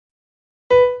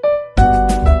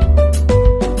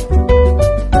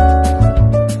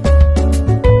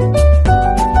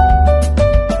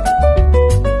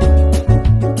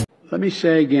Let me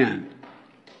say again,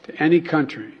 to any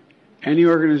country, any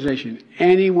organization,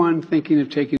 anyone thinking of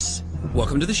taking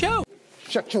Welcome to the show.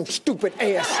 Shut your stupid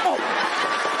ass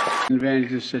up. advantage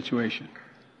of the situation,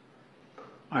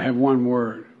 I have one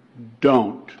word: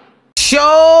 don't.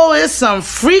 Show is some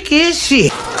freaky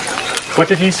shit. What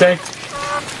did he say?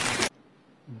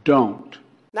 Don't.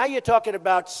 Now you're talking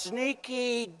about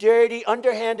sneaky, dirty,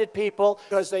 underhanded people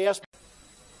because they ask.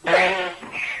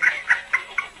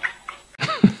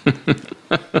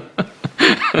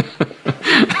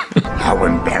 How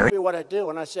embarrassing. Me what I do,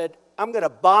 and I said, I'm going to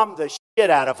bomb the shit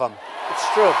out of them.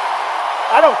 It's true.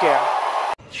 I don't care.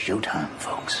 Showtime,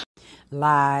 folks.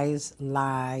 Lies,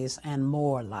 lies, and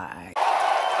more lies.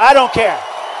 I don't care.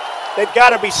 They've got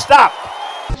to be stopped.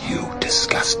 You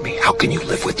disgust me. How can you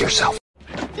live with yourself?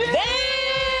 They